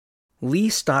Lee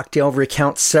Stockdale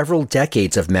recounts several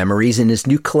decades of memories in his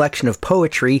new collection of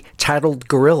poetry titled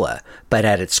Gorilla, but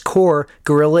at its core,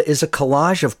 Gorilla is a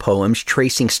collage of poems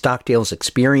tracing Stockdale's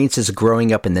experiences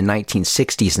growing up in the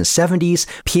 1960s and 70s,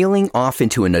 peeling off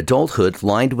into an adulthood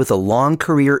lined with a long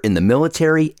career in the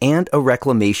military and a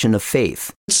reclamation of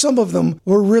faith. Some of them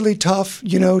were really tough,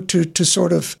 to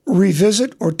sort of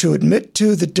revisit or to admit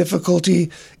to the difficulty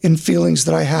in feelings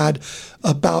that I had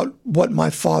about what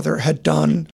my father had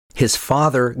done. His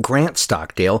father, Grant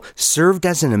Stockdale, served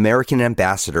as an American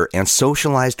ambassador and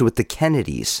socialized with the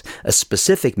Kennedys, a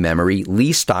specific memory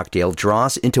Lee Stockdale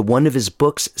draws into one of his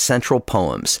book's central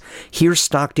poems. Here's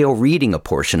Stockdale reading a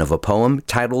portion of a poem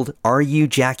titled, Are You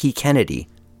Jackie Kennedy?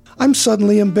 I'm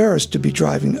suddenly embarrassed to be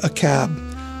driving a cab,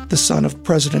 the son of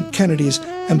President Kennedy's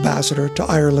ambassador to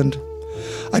Ireland.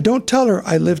 I don't tell her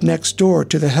I live next door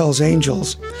to the Hells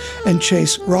Angels and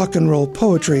chase rock and roll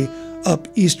poetry up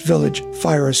East Village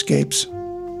fire escapes.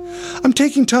 I'm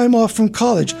taking time off from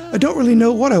college. I don't really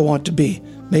know what I want to be.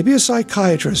 Maybe a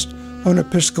psychiatrist or an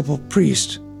Episcopal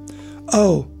priest.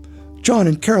 Oh, John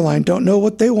and Caroline don't know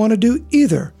what they want to do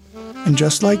either. And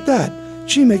just like that,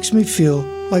 she makes me feel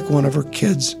like one of her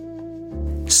kids.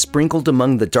 Sprinkled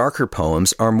among the darker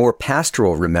poems are more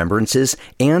pastoral remembrances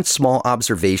and small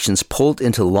observations pulled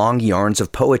into long yarns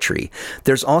of poetry.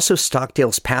 There's also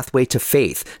Stockdale's pathway to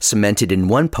faith, cemented in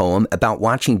one poem about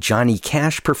watching Johnny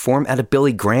Cash perform at a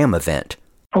Billy Graham event.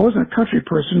 I wasn't a country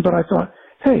person, but I thought,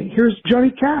 hey, here's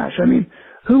Johnny Cash. I mean,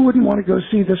 who wouldn't want to go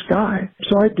see this guy?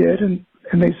 So I did, and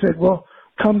they said, well,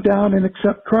 come down and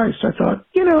accept Christ. I thought,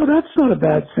 that's not a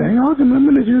bad thing. I'm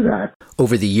going to do that.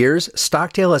 Over the years,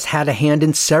 Stockdale has had a hand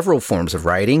in several forms of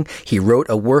writing. He wrote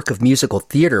a work of musical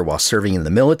theater while serving in the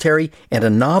military and a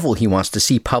novel he wants to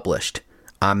see published.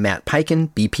 I'm Matt Peiken,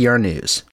 BPR News.